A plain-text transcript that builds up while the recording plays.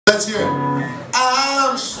Let's hear it.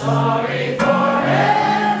 I'm sorry for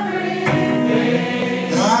everything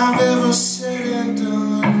I've ever said and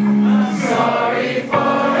done. I'm sorry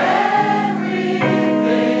for everything.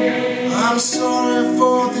 I'm sorry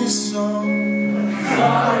for this song. I'm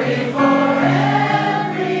sorry for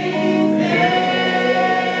everything.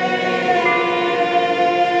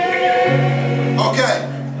 Okay.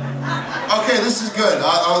 Okay, this is good.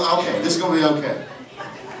 Okay, this is gonna be okay.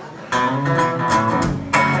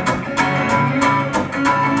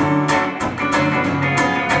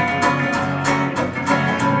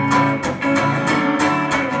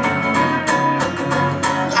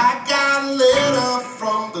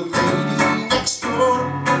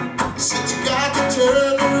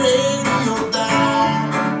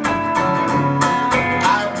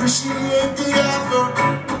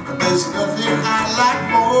 There's nothing I like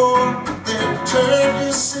more than to turn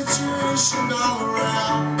this situation all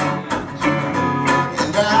around.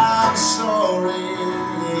 And I'm sorry.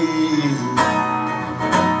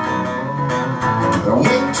 I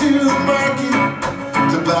went to the market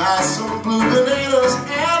to buy some blue bananas,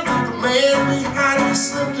 and the man behind me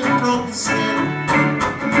slipped and broke his head.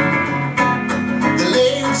 They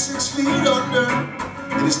laid him 6 feet under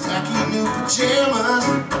in his tacky new pajamas,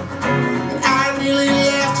 and I nearly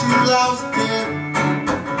laughed till I was dead.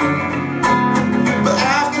 But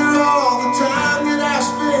after all the time that I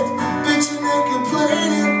spent bitching and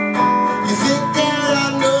complaining, you think that I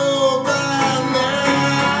know by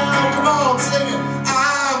now. Come on, sing it.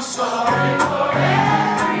 I'm sorry for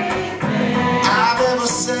everything I've ever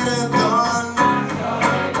said and done. I'm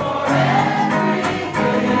sorry for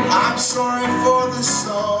everything. I'm sorry for this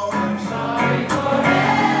song. I'm sorry for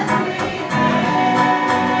everything.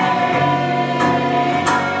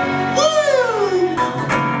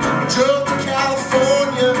 Drove to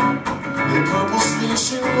California in a purple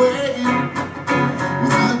station wagon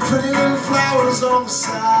with the pretty little flowers on the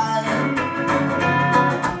side.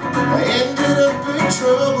 I ended up in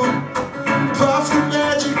trouble, puffed the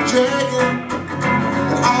magic dragon,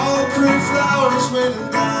 and all the pretty flowers went and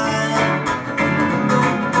died.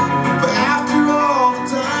 But after all the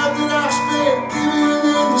time that I've spent giving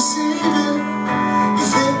and receiving, you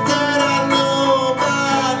think that I know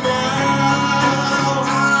by now.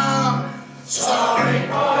 I'm sorry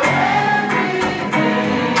for everything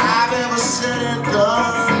I've ever said and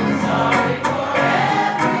done. Sorry for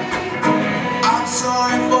everything. I'm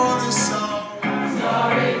sorry for this song. I'm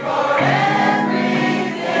sorry for everything.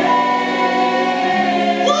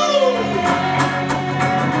 Woo!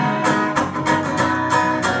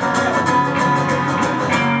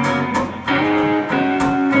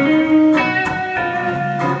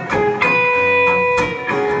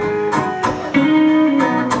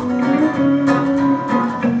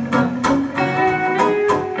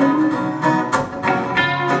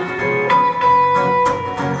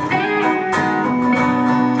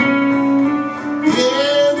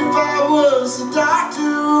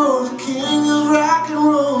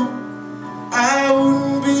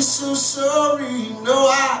 So sorry, no,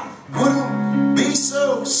 I wouldn't be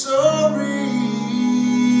so sorry.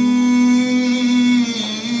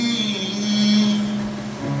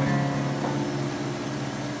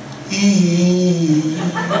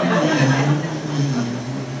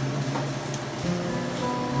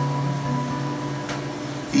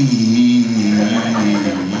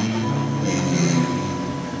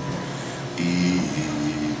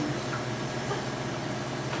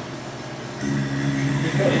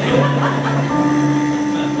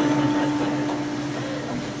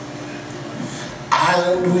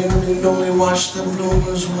 Island women only watch the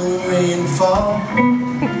bloomers when the rain falls.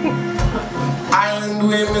 Island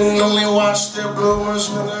women only watch their bloomers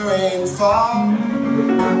when the rain falls.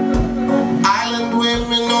 Island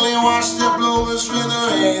women only watch their bloomers when the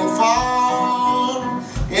rain falls.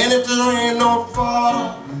 And if the rain don't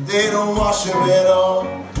fall, they don't wash them at all.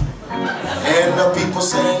 And the people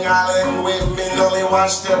saying island women only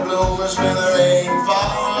watch their bloomers when the rain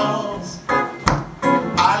falls.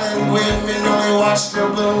 Island women only watch their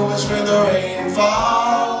bloomers when the rain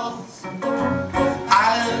falls.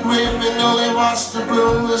 Island women only watch the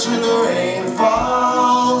bloomers when the rain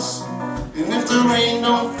falls. And if the rain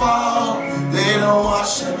don't fall, they don't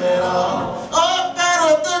wash them at all. Oh,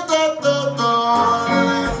 da da da da da.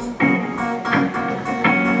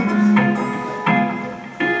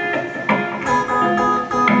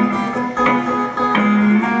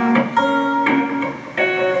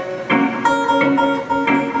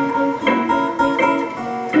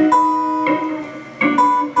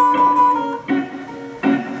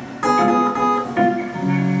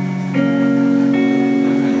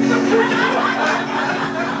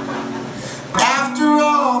 After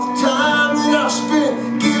all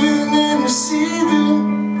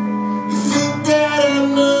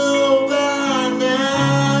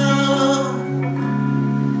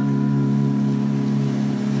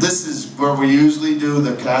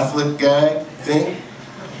Catholic gag thing.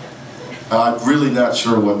 I'm really not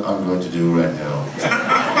sure what I'm going to do right now.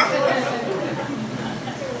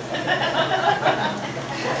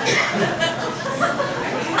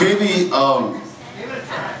 Maybe,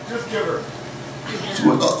 just give her.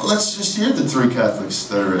 Let's just hear the three Catholics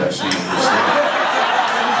that are actually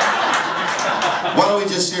Why don't we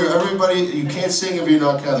just hear everybody? You can't sing if you're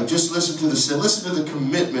not Catholic. Just listen to the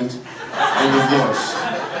commitment in the voice.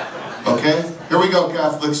 Okay? Here we go,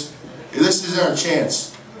 Catholics. This is our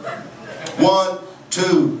chance. 1,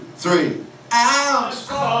 2, 3. I'm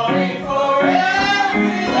sorry for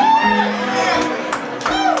everything.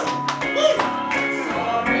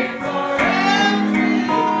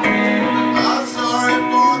 I'm sorry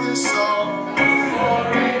for this song.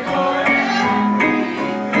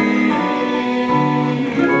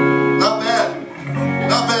 Not bad.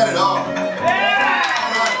 Not bad at all.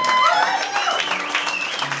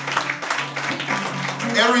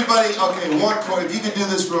 Everybody, okay, one chorus. If you can do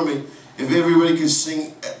this for me, if everybody can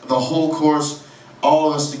sing the whole chorus, all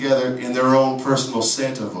of us together in their own personal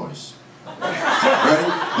Santa voice. Ready?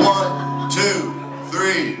 1, 2,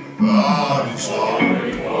 3. I'm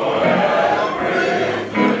sorry for everything.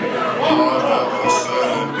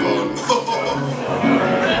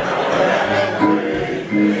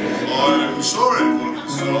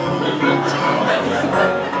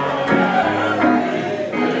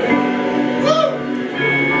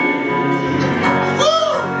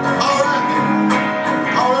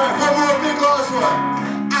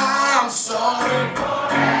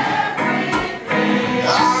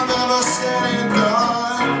 I'm said and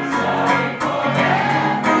done.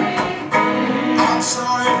 I'm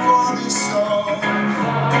sorry for this song.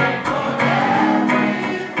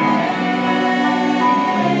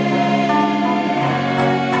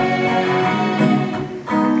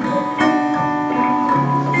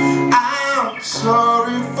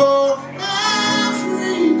 Sorry for